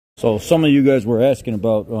So some of you guys were asking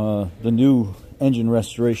about the new engine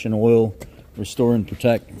restoration oil, Restore and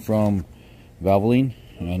Protect from Valvoline,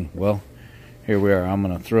 and well, here we are. I'm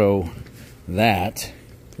gonna throw that.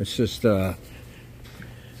 It's just I'm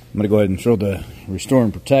gonna go ahead and throw the Restore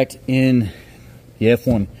and Protect in the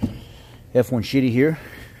F150 here,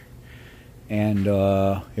 and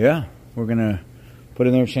yeah, we're gonna put it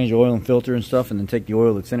in there, change the oil and filter and stuff, and then take the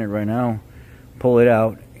oil that's in it right now, pull it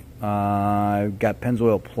out. I've got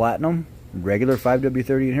Pennzoil Platinum, regular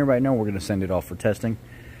 5W30 in here right now. We're going to send it off for testing.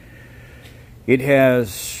 It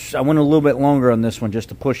has, I went a little bit longer on this one just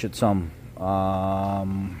to push it some. I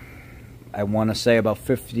want to say about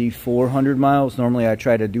 5,400 miles. Normally I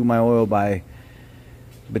try to do my oil by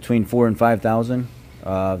between 4,000 and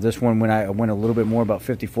 5,000. This one, when I went a little bit more, about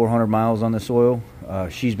 5,400 miles on this oil.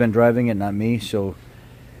 She's been driving it, not me. So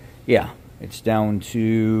yeah, it's down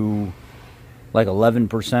to like 11%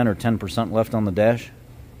 or 10% left on the dash.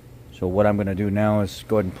 So what I'm going to do now is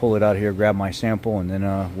go ahead and pull it out here, grab my sample, and then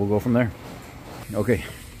we'll go from there. Okay,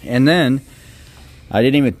 and then I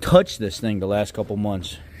didn't even touch this thing the last couple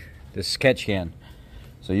months, this catch can.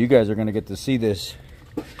 So you guys are going to get to see this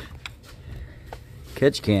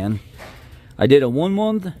catch can. I did a 1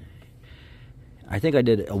 month. I think I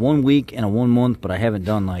did a 1 week and a 1 month, but I haven't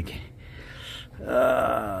done like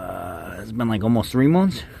it's been like almost 3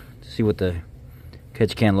 months to see what the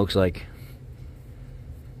catch can looks like.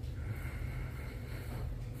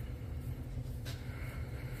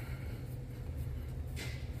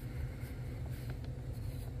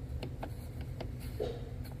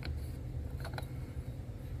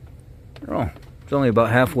 Oh, it's only about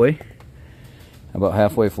halfway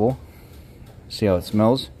full. See how it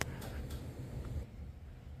smells.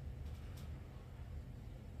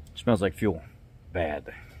 It smells like fuel.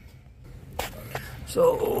 Bad.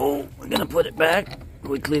 So we're gonna put it back.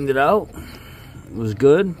 We cleaned it out. It was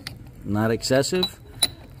good, not excessive.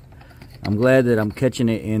 I'm glad that I'm catching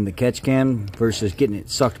it in the catch can versus getting it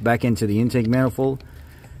sucked back into the intake manifold,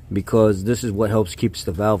 because this is what helps keeps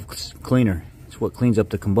the valve cleaner. It's what cleans up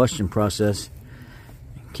the combustion process,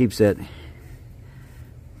 keeps that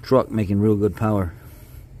truck making real good power.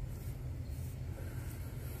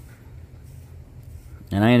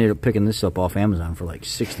 And I ended up picking this up off Amazon for like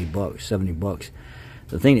 60 bucks, 70 bucks.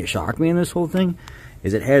 The thing that shocked me in this whole thing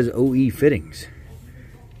is it has OE fittings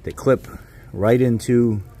that clip right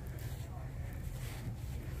into,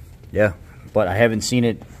 yeah, but I haven't seen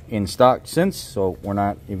it in stock since, so we're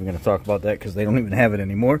not even going to talk about that because they don't even have it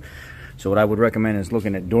anymore. So what I would recommend is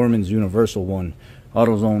looking at Dorman's Universal one.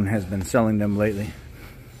 AutoZone has been selling them lately.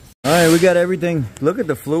 All right, we got everything. Look at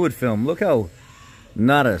the fluid film. Look how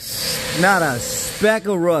not a speck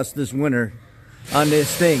of rust this winter on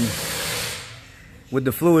this thing with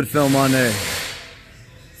the fluid film on there.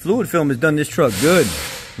 Fluid film has done this truck good,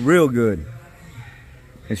 real good.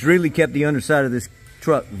 It's really kept the underside of this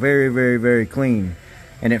truck very, very, very clean.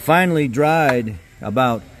 And it finally dried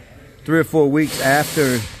about 3 or 4 weeks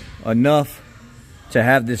after enough to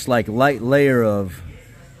have this like light layer of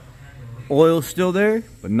oil still there,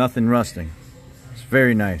 but nothing rusting. It's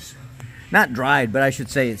very nice. Not dried, but I should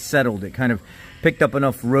say it's settled. It kind of picked up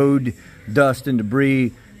enough road dust and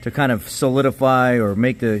debris to kind of solidify or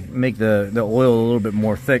make the oil a little bit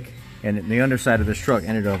more thick. And the underside of this truck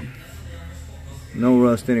ended up no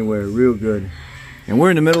rust anywhere, real good. And we're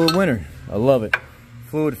in the middle of winter. I love it.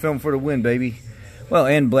 Fluid film for the win, baby. Well,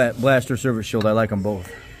 and blaster service shield. I like them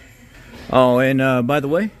both. Oh, and by the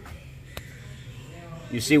way,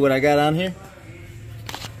 you see what I got on here?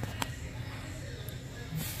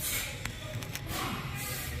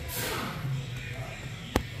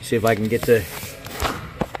 See if I can get to...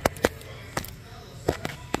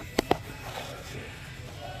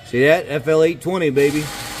 See that? FL820, baby.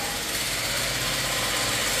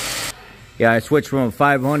 Yeah, I switched from a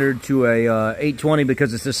 500 to a 820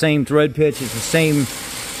 because it's the same thread pitch. It's the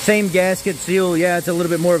same gasket seal. Yeah, it's a little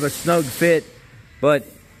bit more of a snug fit, but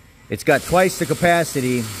it's got twice the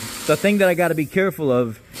capacity. The thing that I got to be careful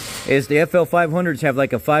of is the FL500s have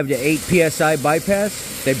like a 5 to 8 PSI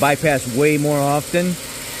bypass. They bypass way more often,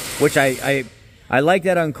 which I like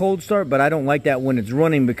that on cold start, but I don't like that when it's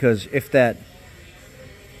running, because if that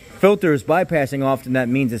filter is bypassing often, that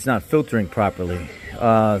means it's not filtering properly.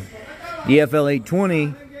 The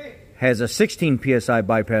FL820 has a 16 PSI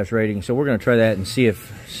bypass rating, so we're going to try that and see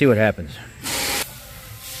what happens.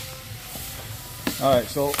 All right,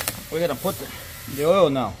 so we're going to put the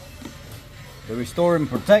oil now, the Restore and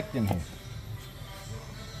Protect in here.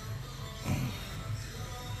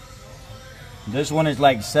 This one is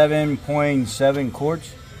like 7.7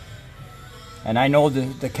 quarts, and I know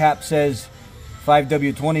the cap says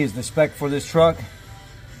 5W20 is the spec for this truck.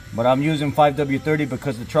 but I'm using 5W30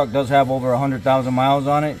 because the truck does have over 100,000 miles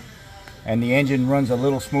on it, and the engine runs a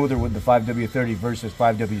little smoother with the 5W30 versus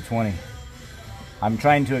 5W20. I'm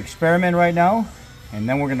trying to experiment right now, and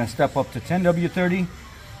then we're going to step up to 10W30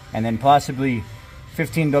 and then possibly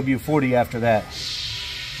 15W40 after that.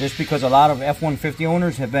 Just because a lot of F150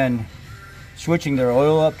 owners have been switching their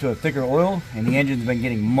oil up to a thicker oil, and the engine's been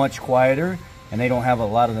getting much quieter, and they don't have a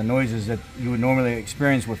lot of the noises that you would normally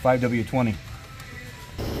experience with 5W20.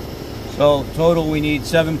 So total we need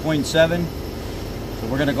 7.7. So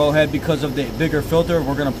we're going to go ahead, because of the bigger filter,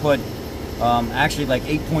 we're going to put actually like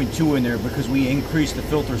 8.2 in there because we increased the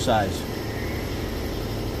filter size,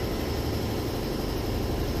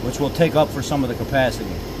 which will take up for some of the capacity.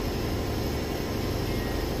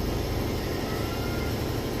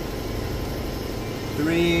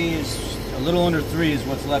 Three is a little under 3 is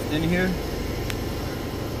what's left in here.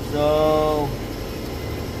 So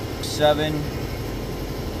 7,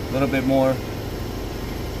 a little bit more.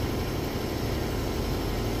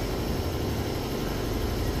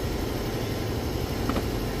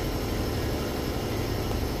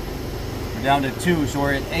 We're down to 2, so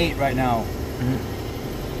we're at 8 right now.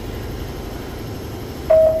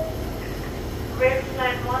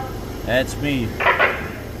 That's me.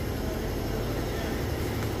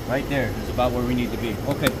 Right there is about where we need to be.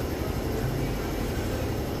 Okay.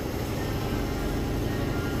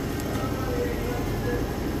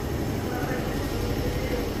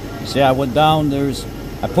 You see, I went down.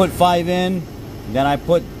 I put 5 in, then I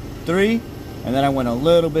put 3, and then I went a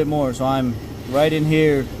little bit more. So I'm right in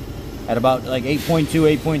here at about like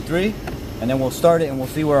 8.2, 8.3, and then we'll start it and we'll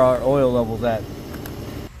see where our oil level's at.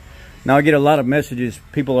 Now I get a lot of messages.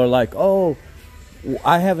 People are like, "Oh,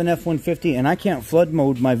 I have an F150 and I can't flood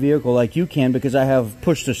mode my vehicle like you can because I have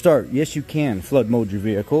push to start." Yes, you can flood mode your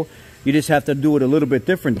vehicle. You just have to do it a little bit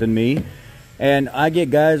different than me. And I get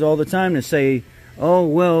guys all the time to say, "Oh,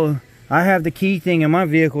 well, I have the key thing and my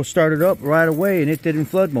vehicle started up right away and it didn't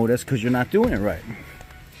flood mode." That's because you're not doing it right.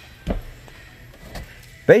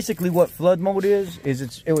 Basically what flood mode is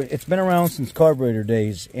it's been around since carburetor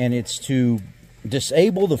days, and it's to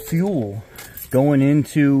disable the fuel going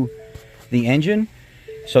into the engine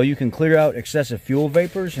so you can clear out excessive fuel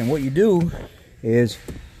vapors. And what you do is,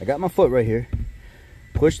 I got my foot right here,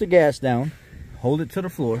 push the gas down, hold it to the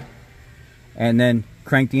floor, and then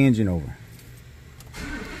crank the engine over.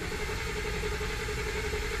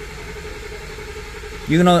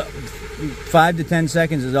 You know, 5 to 10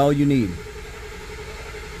 seconds is all you need.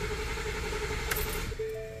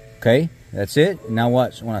 Okay, that's it. Now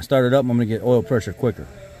watch, when I start it up, I'm going to get oil pressure quicker.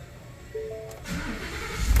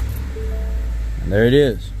 And there it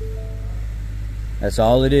is. That's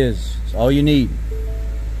all it is. It's all you need.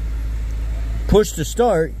 Push to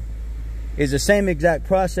start is the same exact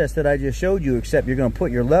process that I just showed you, except you're going to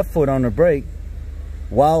put your left foot on the brake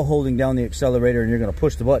while holding down the accelerator, and you're going to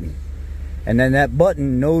push the button. And then that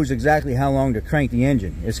button knows exactly how long to crank the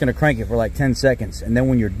engine. It's going to crank it for like 10 seconds. And then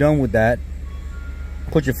when you're done with that,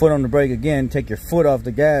 put your foot on the brake again, take your foot off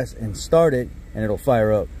the gas and start it, and it'll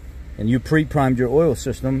fire up. And you pre-primed your oil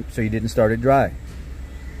system so you didn't start it dry.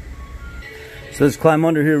 So let's climb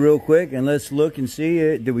under here real quick and let's look and see,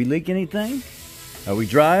 did we leak anything? Are we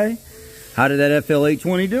dry? How did that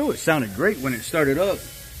FL820 do? It sounded great when it started up.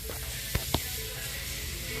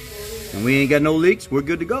 And we ain't got no leaks, we're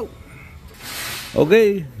good to go.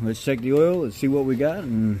 Okay, let's check the oil, let's see what we got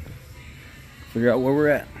and figure out where we're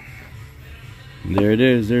at. There it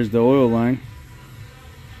is, there's the oil line.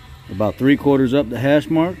 About 3/4 up the hash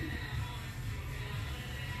mark.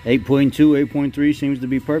 8.2, 8.3 seems to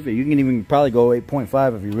be perfect. You can even probably go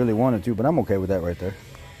 8.5 if you really wanted to, but I'm okay with that right there.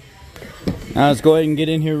 Now let's go ahead and get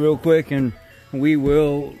in here real quick and we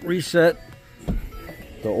will reset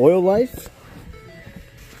the oil life.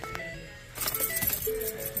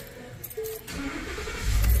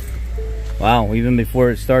 Wow, even before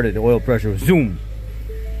it started, the oil pressure was zoom.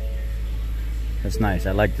 That's nice,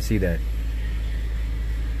 I like to see that.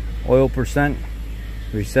 Oil percent,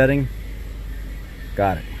 resetting,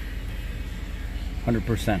 got it,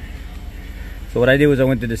 100%. So what I did was I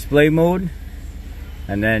went to display mode,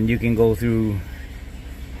 and then you can go through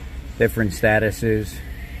different statuses,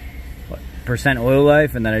 percent oil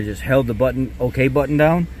life, and then I just held the button, OK button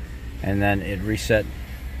down, and then it reset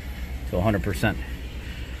to 100%.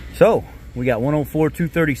 So we got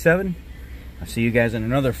 104,237. I'll see you guys in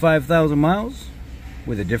another 5,000 miles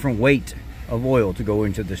with a different weight of oil to go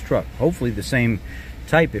into this truck. Hopefully the same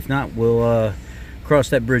type. If not, we'll cross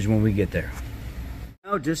that bridge when we get there.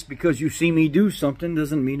 Now, just because you see me do something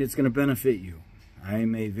doesn't mean it's going to benefit you.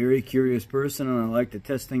 I'm a very curious person and I like to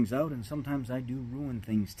test things out, and sometimes I do ruin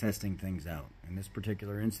things testing things out. in this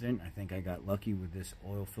particular incident, I think I got lucky with this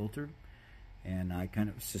oil filter, and I kind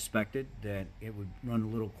of suspected that it would run a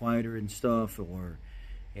little quieter and stuff, or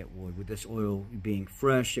it would, with this oil being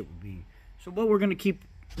fresh, it would be. So, but we're gonna keep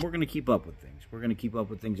up with things. We're gonna keep up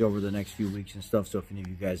with things over the next few weeks and stuff. So if any of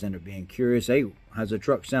you guys end up being curious, hey, how's the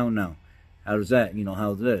truck sound now? How does that? You know,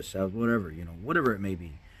 how's this? How's whatever? You know, whatever it may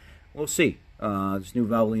be. We'll see. This new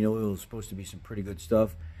Valvoline oil is supposed to be some pretty good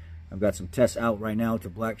stuff. I've got some tests out right now to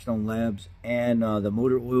Blackstone Labs and the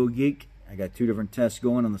Motor Oil Geek. I got 2 different tests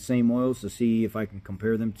going on the same oils to see if I can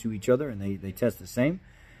compare them to each other, and they test the same.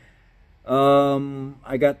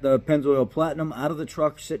 I got the Pennzoil Platinum out of the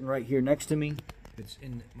truck, sitting right here next to me. It's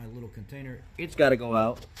in my little container. It's got to go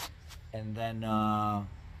out, and then I'm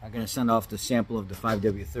going to send off the sample of the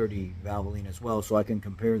 5W30 Valvoline as well, so I can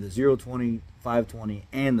compare the 020, 520,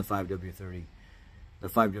 and the 5W30. The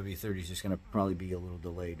 5W30 is just going to probably be a little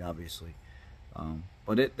delayed, obviously.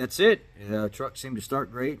 But that's it. The truck seemed to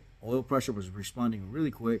start great. Oil pressure was responding really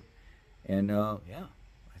quick. And, yeah,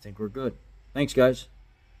 I think we're good. Thanks, guys.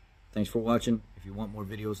 Thanks for watching. If you want more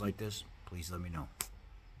videos like this, please let me know.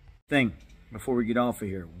 Before we get off of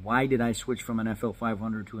here, why did I switch from an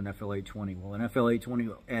FL500 to an FL820? Well, an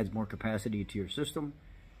FL820 adds more capacity to your system.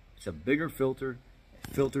 It's a bigger filter.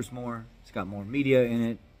 It filters more. It's got more media in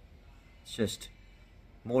it. It's just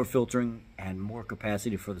more filtering and more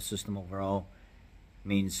capacity for the system overall.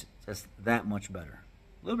 Means just that much better.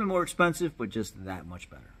 A little bit more expensive, but just that much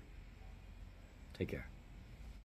better. Take care.